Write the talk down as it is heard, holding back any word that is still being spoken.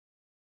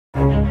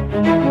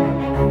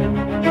Hey,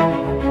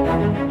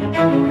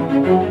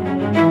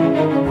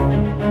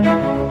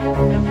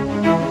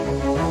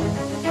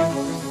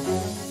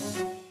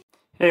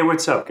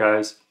 what's up,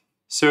 guys?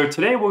 So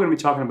today we're going to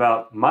be talking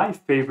about my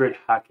favorite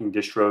hacking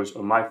distros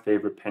or my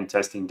favorite pen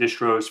testing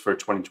distros for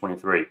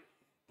 2023.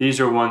 These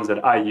are ones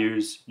that I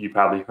use. You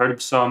probably heard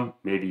of some,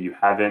 maybe you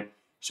haven't.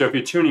 So if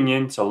you're tuning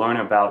in to learn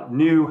about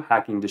new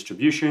hacking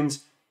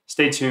distributions,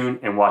 stay tuned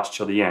and watch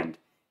till the end.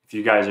 If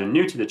you guys are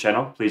new to the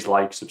channel, please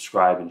like,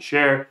 subscribe, and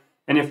share.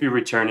 And if you're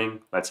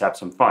returning, let's have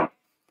some fun.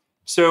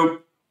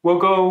 So we'll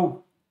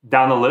go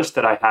down the list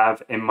that I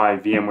have in my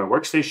VMware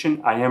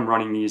workstation. I am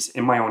running these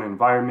in my own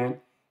environment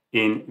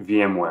in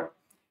VMware.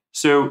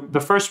 So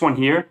the first one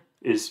here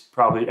is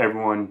probably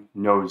everyone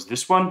knows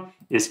this one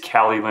is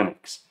Kali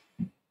Linux.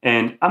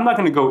 And I'm not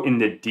going to go in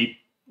the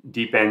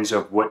deep ends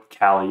of what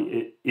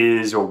Kali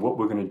is or what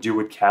we're going to do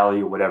with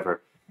Kali or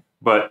whatever,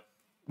 but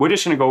we're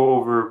just going to go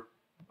over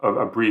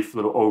a brief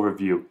little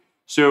overview.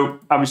 So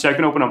obviously I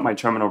can open up my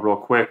terminal real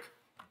quick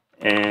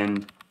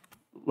and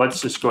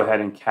let's just go ahead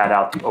and cat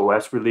out the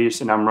OS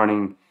release, and I'm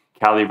running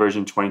Kali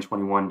version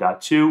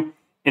 2021.2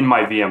 in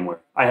my VMware.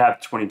 I have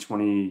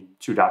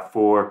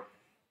 2022.4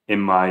 in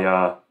my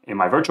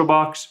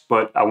VirtualBox,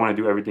 but I want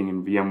to do everything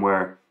in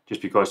VMware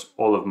just because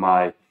all of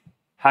my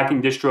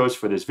hacking distros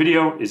for this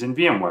video is in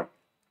VMware.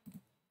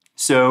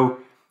 So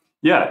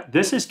yeah,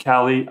 this is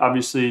Kali.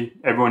 Obviously,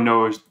 everyone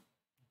knows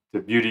the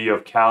beauty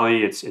of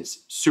Kali. It's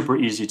super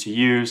easy to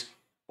use.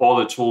 All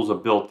the tools are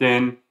built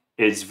in.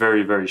 It's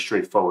very, very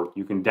straightforward.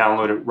 You can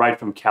download it right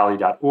from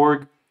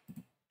kali.org.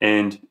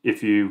 And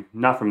if you're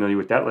not familiar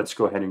with that, let's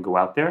go ahead and go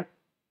out there.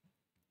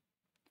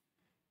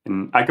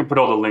 And I can put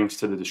all the links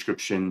to the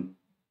description.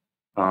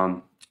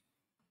 So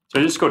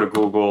just go to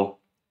Google,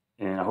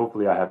 and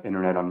hopefully I have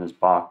internet on this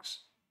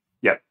box.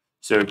 Yep,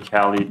 so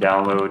Kali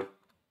download.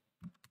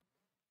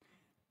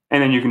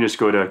 And then you can just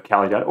go to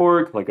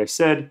kali.org, like I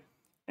said.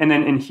 And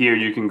then in here,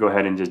 you can go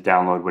ahead and just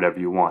download whatever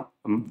you want.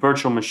 A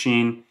virtual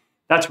machine,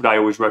 that's what I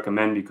always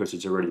recommend because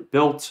it's already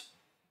built.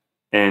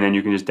 And then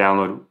you can just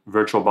download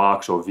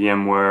VirtualBox or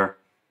VMware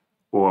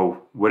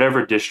or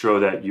whatever distro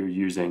that you're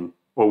using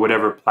or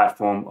whatever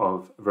platform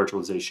of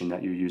virtualization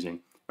that you're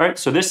using. All right,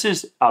 so this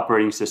is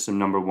operating system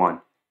number 1.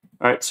 All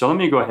right, so let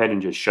me go ahead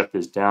and just shut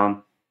this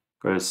down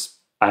because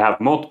I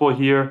have multiple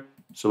here.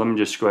 So let me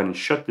just go ahead and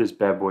shut this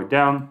bad boy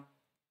down.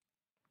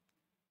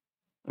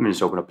 Let me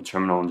just open up a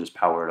terminal and just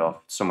power it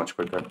off. It's so much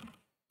quicker.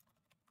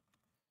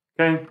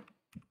 Okay.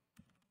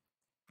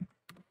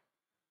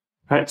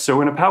 All right, so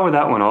we're going to power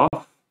that one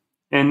off.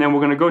 And then we're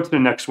going to go to the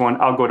next one.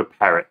 I'll go to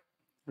Parrot,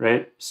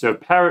 right? So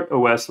Parrot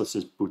OS, let's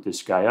just boot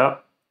this guy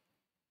up.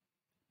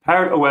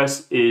 Parrot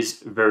OS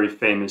is very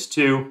famous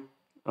too.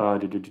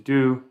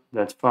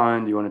 That's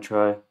fine. Do you want to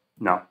try?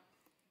 No.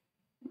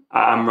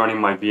 I'm running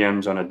my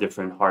VMs on a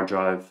different hard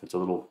drive. It's a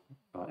little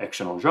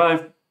external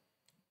drive.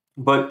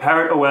 But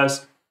Parrot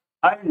OS,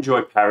 I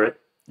enjoy Parrot.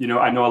 You know,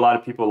 I know a lot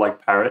of people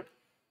like Parrot.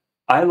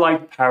 I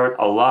liked Parrot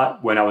a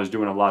lot when I was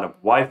doing a lot of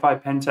Wi-Fi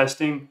pen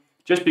testing,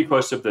 just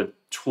because of the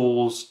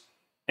tools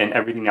and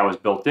everything that was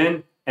built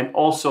in. And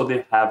also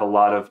they have a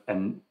lot of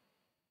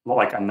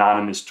like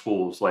anonymous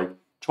tools, like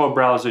Tor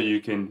browser. You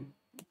can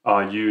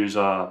use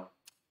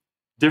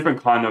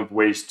different kind of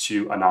ways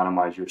to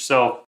anonymize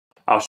yourself.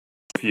 I'll show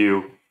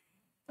you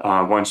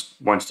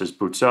once this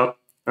boots up.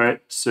 All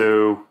right,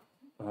 so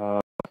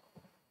let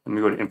me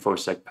go to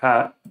InfoSec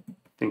Pat. I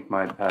think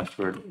my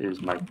password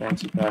is my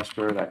fancy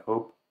password, I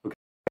hope. Okay.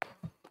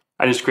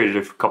 I just created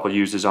a couple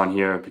users on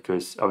here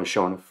because I was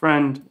showing a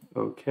friend.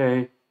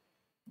 Okay.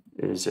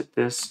 Is it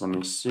this? Let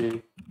me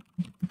see.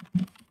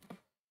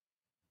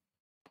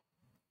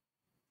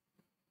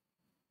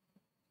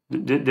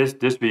 This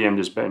VM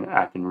has been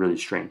acting really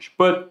strange.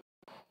 But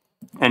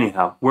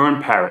anyhow, we're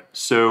in Parrot.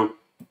 So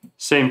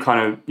same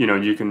kind of, you know,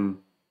 you can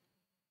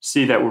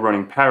see that we're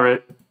running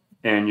Parrot,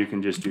 and you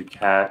can just do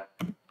cat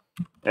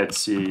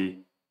etc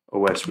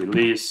OS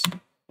release,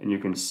 and you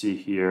can see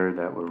here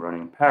that we're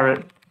running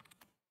Parrot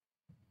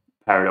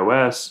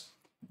OS,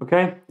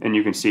 okay? And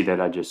you can see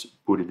that I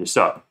just booted this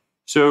up.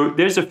 So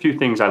there's a few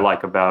things I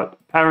like about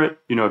Parrot.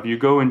 You know, if you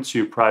go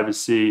into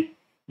privacy,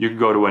 you can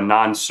go to a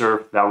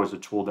non-surf. That was a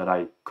tool that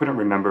I couldn't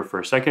remember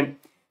for a second.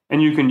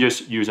 And you can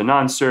just use a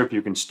non-surf,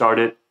 you can start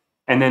it.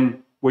 And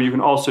then what you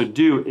can also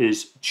do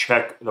is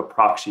check the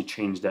proxy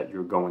chains that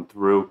you're going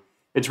through.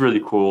 It's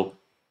really cool.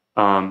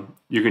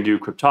 You can do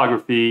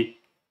cryptography,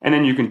 and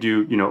then you can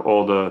do, you know,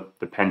 all the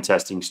pen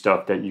testing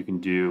stuff that you can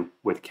do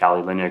with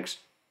Kali Linux.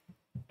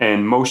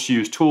 And most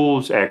used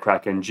tools,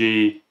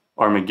 AirCrackNG,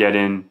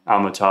 Armageddon,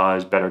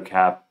 Almataz,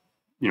 BetterCap,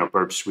 you know,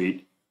 Burp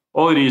Suite.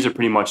 All of these are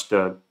pretty much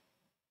the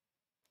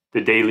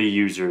daily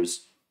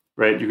users,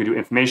 right? You can do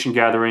information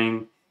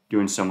gathering,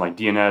 doing some like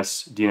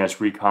DNS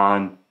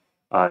recon,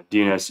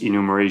 DNS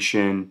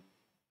enumeration,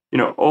 you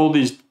know, all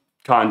these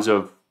kinds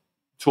of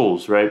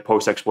tools, right?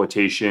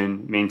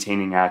 Post-exploitation,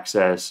 maintaining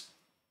access.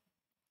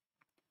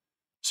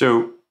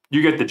 So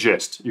you get the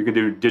gist. You can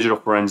do digital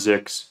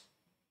forensics.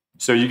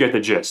 So you get the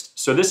gist.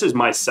 So this is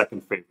my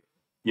second favorite,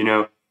 you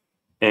know,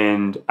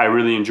 and I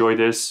really enjoy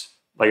this.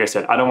 like I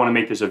said, I don't want to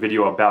make this a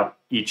video about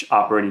each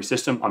operating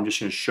system. I'm just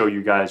going to show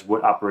you guys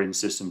what operating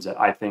systems that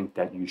I think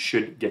that you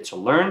should get to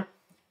learn.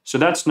 So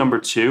that's number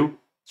 2.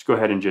 Let's go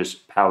ahead and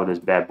just power this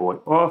bad boy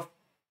off,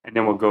 and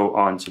then we'll go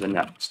on to the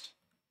next.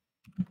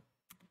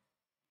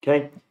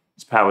 Okay,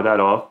 let's power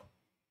that off.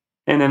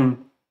 And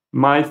then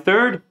my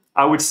third,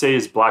 I would say,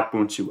 is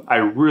Blackbuntu. I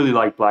really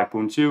like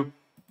Blackbuntu.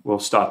 We'll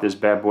start this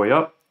bad boy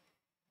up.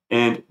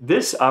 And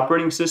this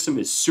operating system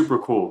is super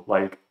cool.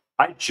 Like,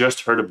 I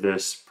just heard of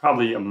this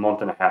probably a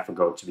month and a half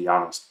ago, to be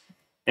honest.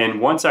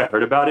 And once I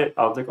heard about it,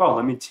 I was like, oh,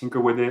 let me tinker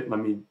with it. Let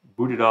me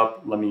boot it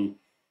up. Let me,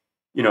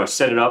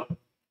 set it up.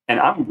 And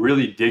I'm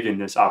really digging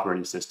this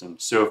operating system.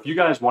 So if you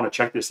guys want to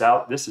check this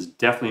out, this is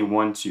definitely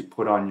one to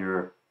put on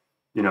your,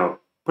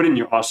 put in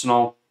your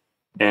arsenal.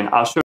 And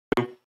I'll show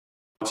you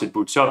once it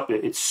boots up.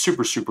 It's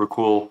super, super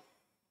cool.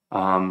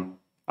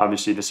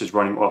 Obviously, this is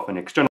running off an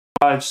external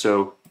drive,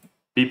 so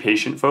be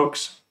patient,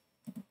 folks.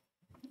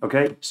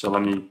 Okay, so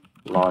let me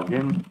log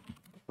in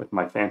with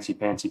my fancy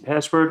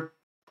password.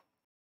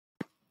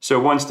 So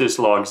once this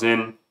logs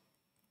in,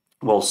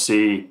 we'll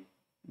see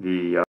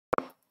the,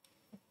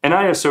 and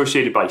I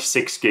associated by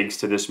 6 gigs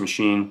to this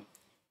machine.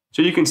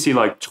 So you can see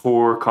like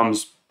Tor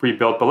comes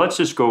pre-built, but let's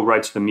just go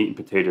right to the meat and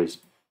potatoes.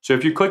 So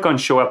if you click on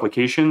show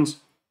applications,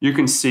 you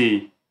can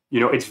see,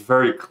 it's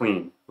very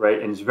clean,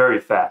 right? And it's very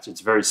fast, it's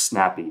very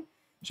snappy.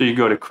 So you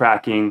go to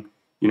cracking,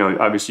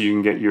 obviously you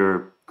can get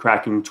your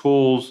cracking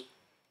tools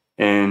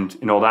and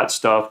all that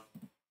stuff.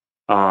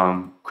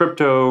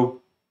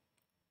 Crypto,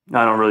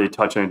 I don't really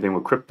touch anything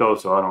with crypto,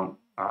 so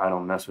I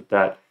don't mess with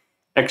that.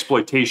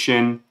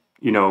 Exploitation,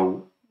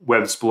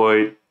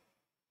 Websploit,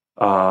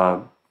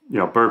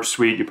 Burp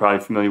Suite, you're probably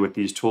familiar with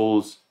these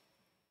tools.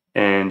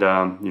 And,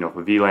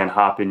 for VLAN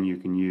hopping, you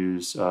can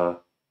use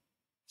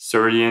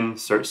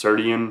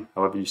Cerdian,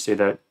 however you say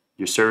that,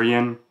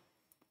 Usurian.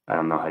 I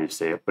don't know how you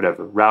say it,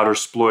 whatever. Router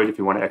exploit, if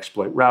you want to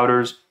exploit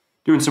routers,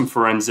 doing some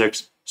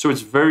forensics. So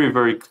it's very,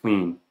 very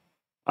clean.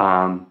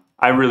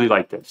 I really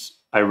like this.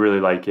 I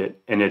really like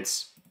it. And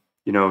it's,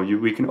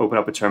 we can open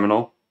up a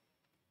terminal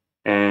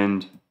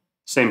and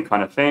same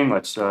kind of thing.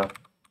 Let's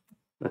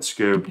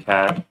go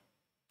cat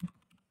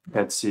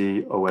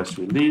etc os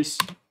release.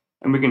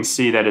 And we can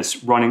see that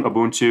it's running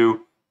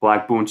Ubuntu.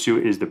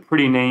 Blackbuntu is the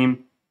pretty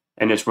name.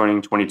 And it's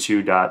running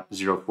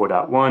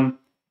 22.04.1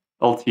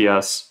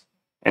 LTS.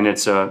 And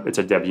it's a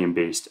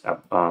Debian-based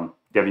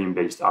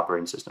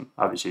operating system.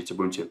 Obviously, it's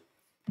Ubuntu.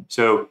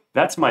 So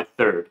that's my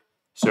third.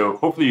 So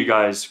hopefully you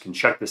guys can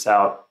check this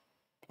out,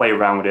 play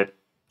around with it.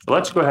 So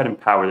let's go ahead and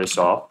power this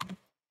off.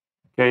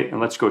 Okay, and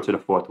let's go to the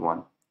 4th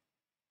one.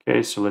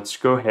 Okay, so let's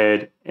go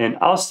ahead, and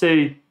I'll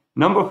say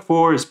number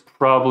 4 is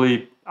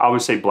probably, I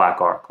would say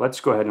BlackArc.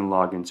 Let's go ahead and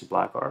log into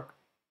BlackArc.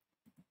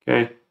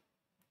 Okay,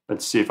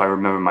 let's see if I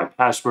remember my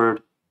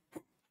password.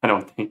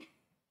 I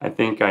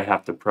think I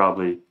have to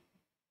probably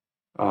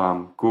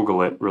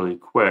Google it really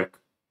quick.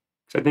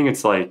 Because I think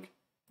it's like,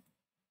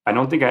 I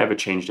don't think I ever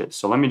changed it.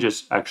 So let me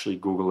just actually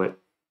Google it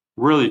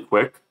really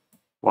quick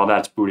while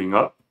that's booting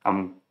up.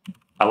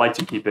 I like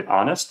to keep it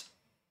honest.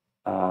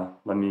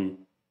 Let me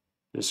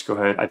just go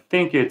ahead. I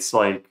think it's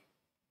like,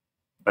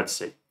 let's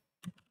see,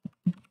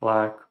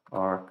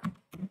 BlackArc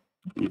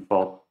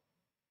default.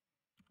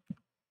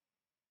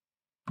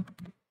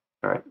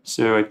 All right,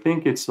 so I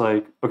think it's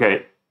like,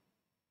 okay,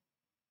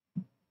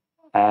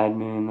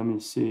 admin, let me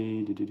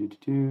see,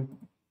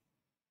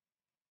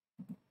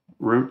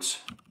 root,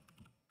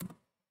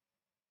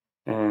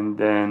 and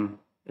then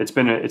it's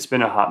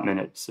been a hot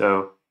minute,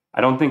 so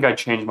I don't think I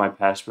changed my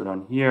password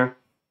on here.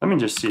 Let me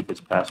just see if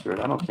it's password.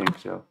 I don't think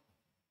so.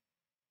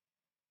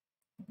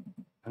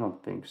 I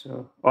don't think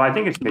so. Oh, I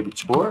think it's maybe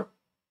Tor.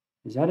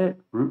 Is that it?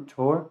 Root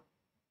Tor?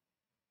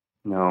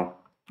 No.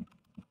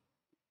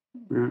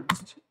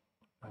 Root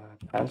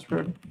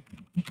password.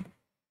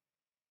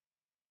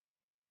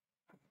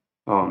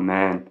 Oh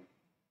man.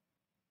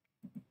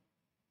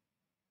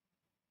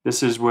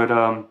 This is what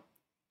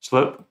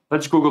so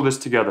let's Google this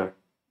together.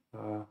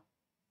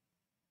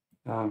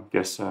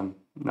 Guess I'm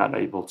not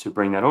able to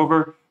bring that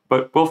over,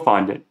 but we'll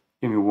find it.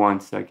 Give me 1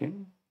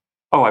 second.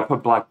 Oh, I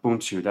put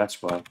Blackbuntu,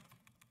 that's why.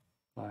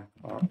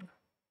 BlackArc.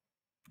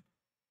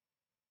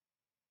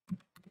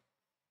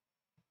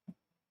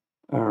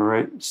 All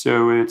right,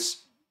 so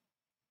it's,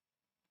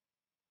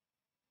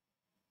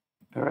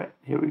 all right,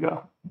 here we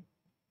go.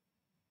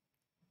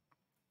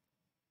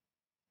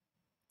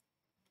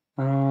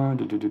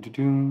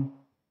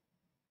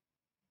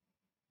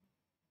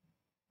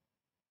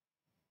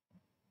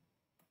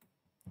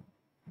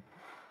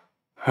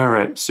 All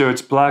right, so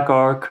it's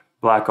BlackArc.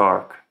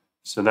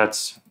 So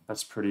that's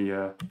pretty.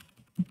 All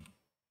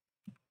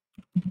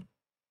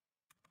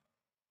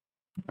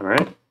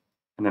right,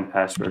 and then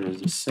password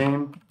is the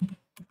same.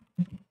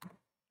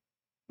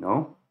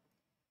 No.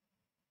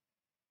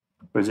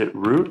 Was it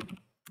root?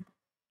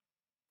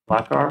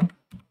 BlackArc?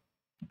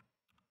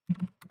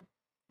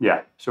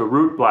 Yeah, so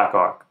root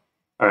BlackArc.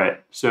 All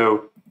right,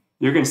 so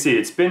you can see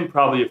it's been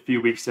probably a few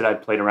weeks that I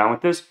played around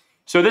with this.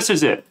 So this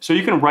is it. So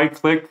you can right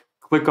click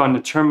on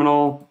the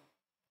terminal,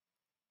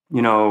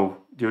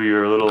 do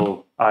your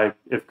little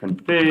if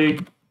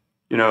config,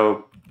 you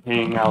know,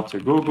 ping out to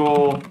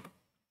Google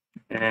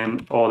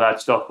and all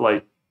that stuff.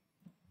 Like,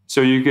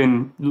 so you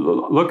can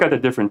look at the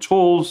different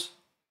tools.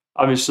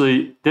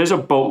 Obviously, there's a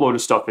boatload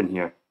of stuff in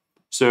here.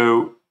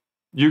 So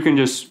you can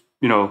just,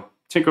 you know,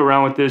 tinker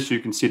around with this. You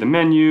can see the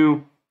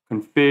menu,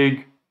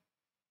 config,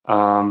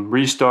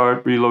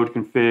 restart, reload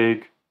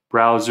config,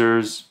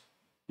 browsers.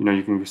 You know,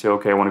 you can say,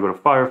 okay, I want to go to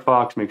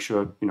Firefox, make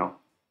sure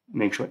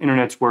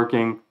internet's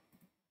working.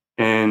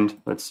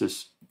 And let's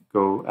just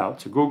go out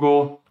to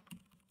Google,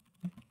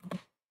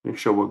 make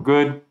sure we're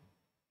good.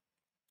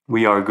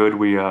 We are good.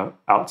 We are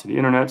out to the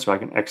internet, so I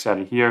can X out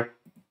of here.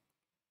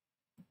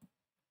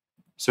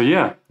 So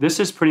yeah, this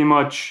is pretty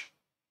much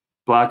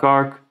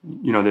BlackArch.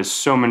 You know, there's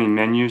so many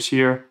menus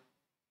here.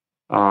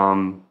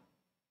 For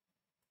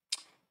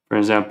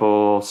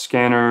example,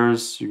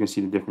 scanners, you can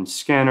see the different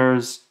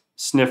scanners,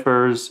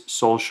 sniffers,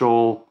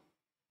 social,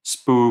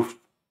 spoof.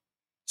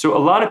 So a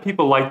lot of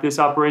people like this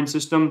operating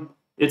system.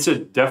 It's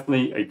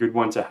definitely a good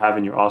one to have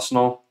in your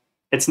arsenal.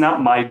 It's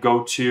not my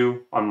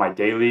go-to on my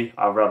daily.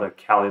 I'd rather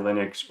Kali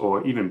Linux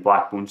or even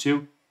Black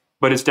Ubuntu,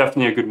 but it's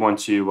definitely a good one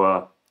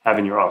to have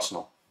in your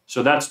arsenal.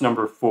 So that's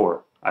number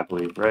 4, I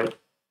believe, right?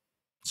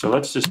 So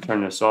let's just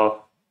turn this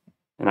off.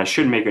 And I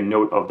should make a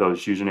note of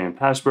those username and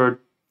password.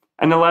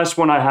 And the last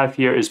one I have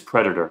here is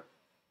Predator.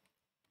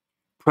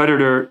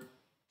 Predator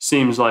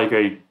seems like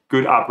a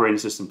good operating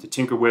system to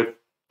tinker with,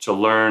 to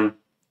learn,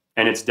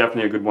 and it's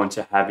definitely a good one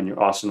to have in your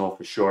arsenal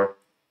for sure.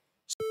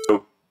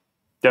 So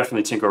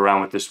definitely tinker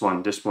around with this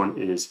one. This one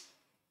is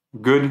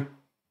good.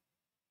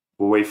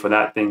 We'll wait for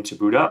that thing to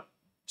boot up.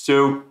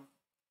 So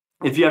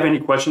if you have any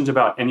questions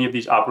about any of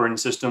these operating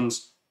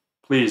systems,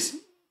 please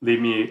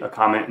leave me a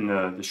comment in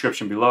the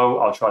description below.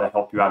 I'll try to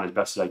help you out as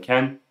best as I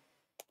can.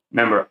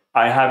 Remember,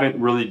 I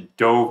haven't really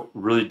dove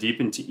really deep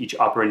into each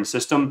operating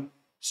system.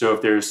 So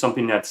if there's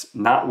something that's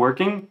not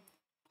working,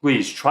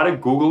 please try to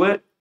Google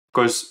it,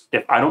 because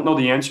if I don't know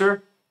the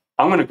answer,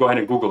 I'm going to go ahead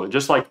and Google it,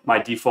 just like my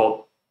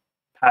default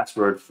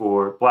password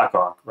for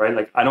BlackArch, right?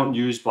 Like, I don't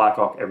use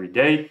BlackArch every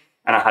day,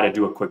 and I had to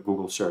do a quick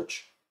Google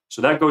search.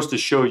 So that goes to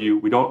show you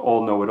we don't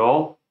all know it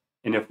all.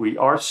 And if we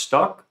are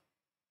stuck,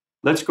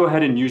 let's go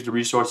ahead and use the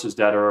resources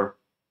that are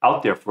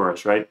out there for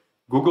us, right?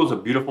 Google's a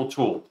beautiful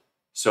tool.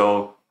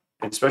 So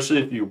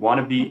especially if you want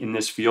to be in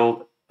this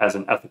field as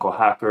an ethical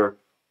hacker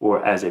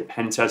or as a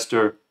pen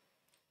tester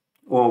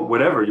or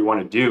whatever you want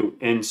to do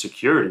in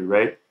security,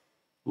 right?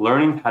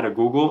 Learning how to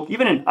Google,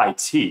 even in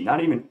IT,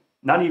 not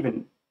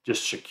even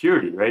just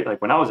security, right?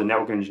 Like when I was a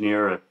network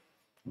engineer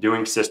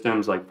doing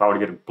systems, like if I were to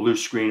get a blue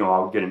screen or I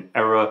would get an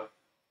error,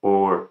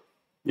 or,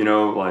 you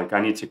know, like I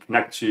need to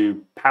connect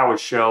to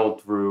PowerShell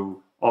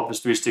through Office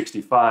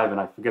 365 and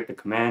I forget the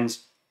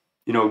commands,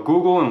 you know,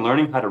 Google and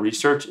learning how to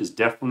research is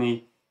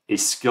definitely a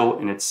skill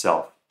in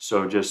itself.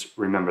 So just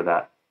remember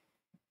that.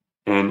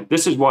 And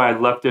this is why I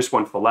left this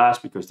one for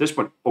last, because this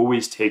one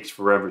always takes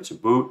forever to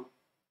boot.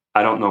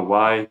 I don't know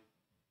why.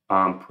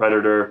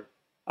 Predator,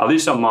 at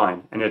least on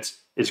mine, and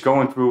it's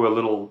going through a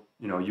little,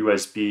 you know,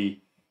 USB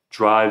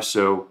drive,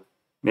 so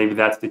maybe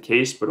that's the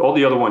case, but all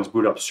the other ones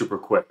boot up super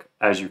quick,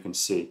 as you can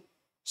see.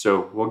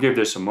 So we'll give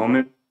this a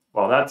moment.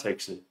 While that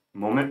takes a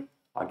moment,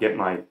 I'll get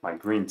my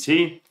green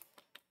tea.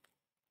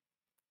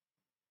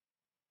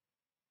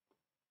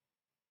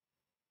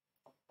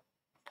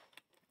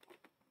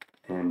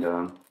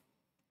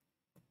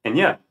 And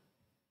yeah,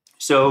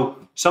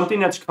 so something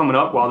that's coming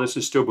up while this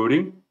is still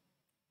booting,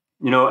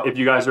 you know, if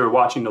you guys are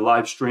watching the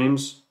live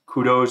streams,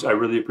 kudos. I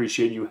really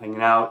appreciate you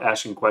hanging out,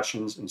 asking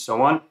questions, and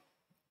so on.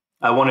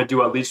 I want to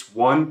do at least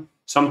one,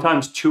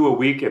 sometimes 2 a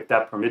week if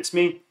that permits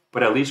me,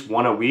 but at least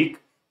 1 a week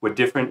with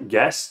different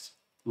guests,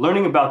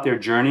 learning about their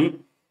journey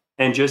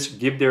and just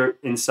give their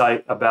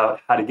insight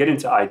about how to get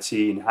into IT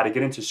and how to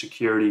get into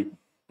security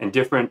and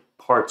different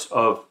parts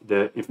of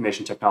the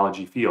information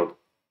technology field.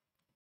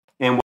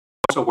 And what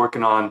I'm also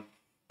working on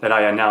that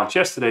I announced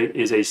yesterday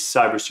is a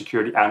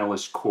cybersecurity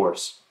analyst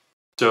course.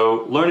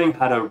 So learning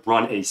how to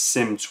run a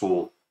SIM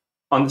tool,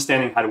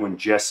 understanding how to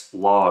ingest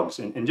logs,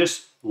 and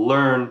just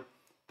learn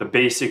the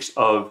basics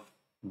of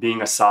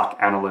being a SOC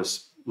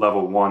analyst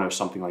level 1 or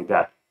something like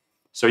that.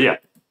 So yeah,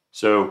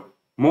 so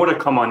more to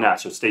come on that,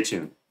 so stay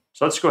tuned.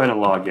 So let's go ahead and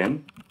log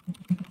in.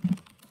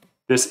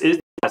 This is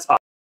the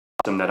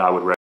system that I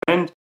would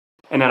recommend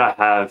and that I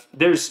have.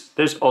 There's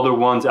other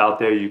ones out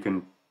there you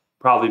can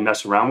probably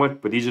mess around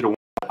with, but these are the ones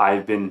that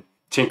I've been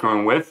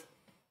tinkering with.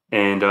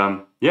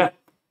 And yeah,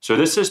 so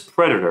this is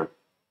Predator.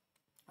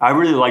 I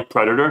really like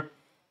Predator.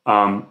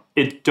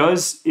 It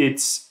does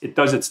its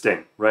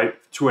thing, right?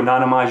 To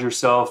anonymize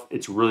yourself,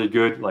 it's really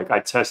good. Like I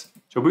test.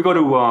 So if we go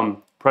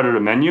to Predator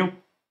menu,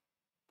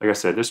 like I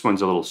said, this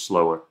one's a little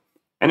slower.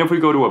 And if we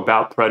go to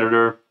About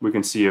Predator, we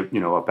can see, you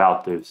know,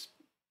 about this.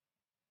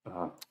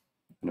 I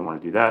don't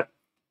want to do that.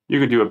 You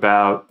could do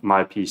About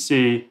My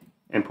PC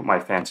and put my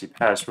fancy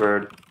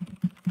password.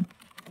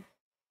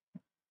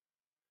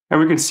 And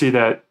we can see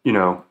that, you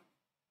know,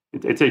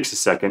 it takes a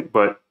second,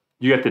 but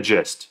you get the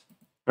gist,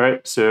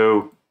 right?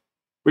 So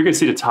we can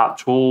see the top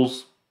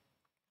tools.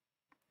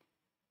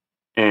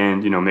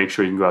 and, make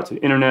sure you can go out to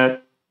the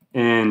internet.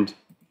 And,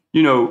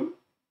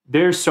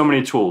 there's so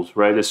many tools,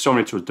 right? There's so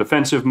many tools.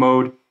 Defensive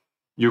mode,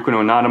 you can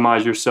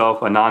anonymize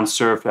yourself. A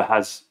non-surf that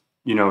has,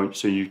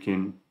 so you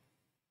can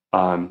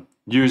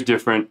use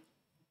different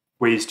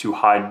ways to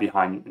hide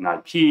behind an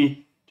IP,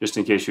 just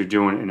in case you're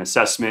doing an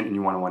assessment and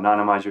you want to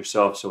anonymize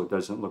yourself so it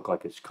doesn't look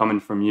like it's coming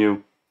from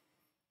you.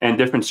 And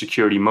different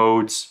security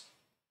modes,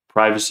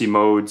 privacy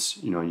modes.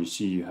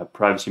 You have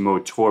privacy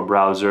mode, Tor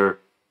browser,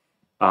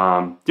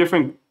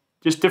 different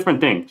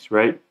things,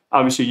 right?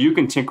 Obviously, you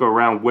can tinker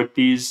around with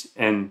these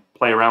and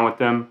play around with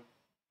them.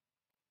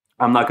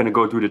 I'm not going to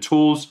go through the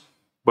tools,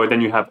 but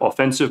then you have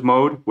offensive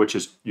mode, which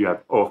is you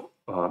have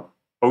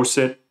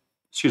OSINT,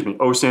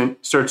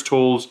 search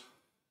tools,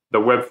 the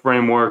web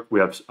framework. We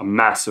have a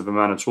massive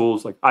amount of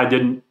tools. Like I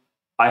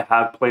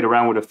have played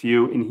around with a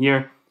few in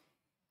here,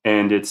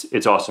 and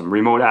it's awesome.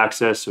 Remote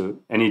access, so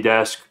any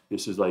desk.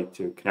 This is like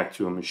to connect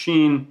to a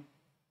machine.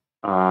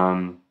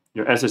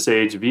 Your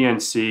SSH,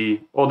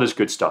 VNC, all this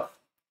good stuff.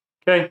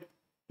 Okay,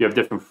 you have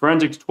different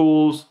forensics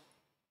tools,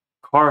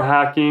 car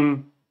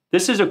hacking.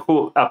 This is a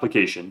cool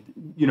application.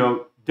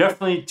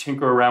 Definitely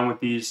tinker around with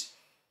these,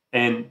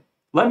 and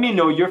let me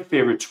know your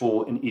favorite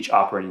tool in each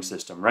operating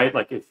system, right?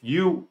 Like if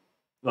you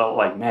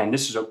like, man,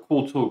 this is a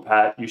cool tool,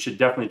 Pat, you should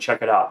definitely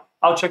check it out.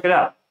 I'll check it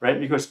out, right?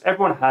 Because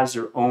everyone has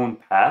their own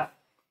path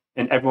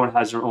and everyone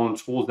has their own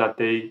tools that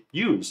they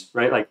use,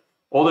 right? Like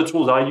all the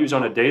tools I use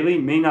on a daily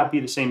may not be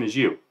the same as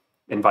you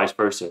and vice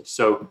versa.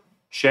 So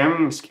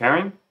sharing is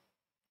caring,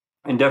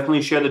 and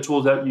definitely share the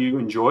tools that you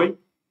enjoy.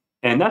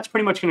 And that's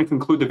pretty much going to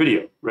conclude the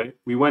video, right?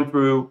 We went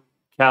through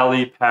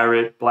Kali,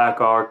 Parrot,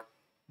 BlackArc,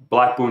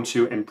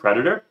 Blackbuntu, and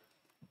Predator.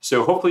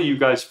 So hopefully you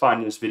guys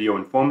find this video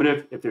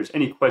informative. If there's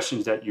any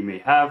questions that you may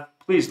have,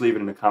 please leave it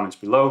in the comments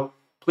below.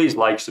 Please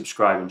like,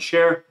 subscribe, and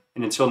share.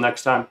 And until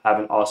next time, have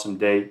an awesome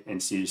day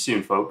and see you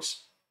soon,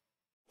 folks.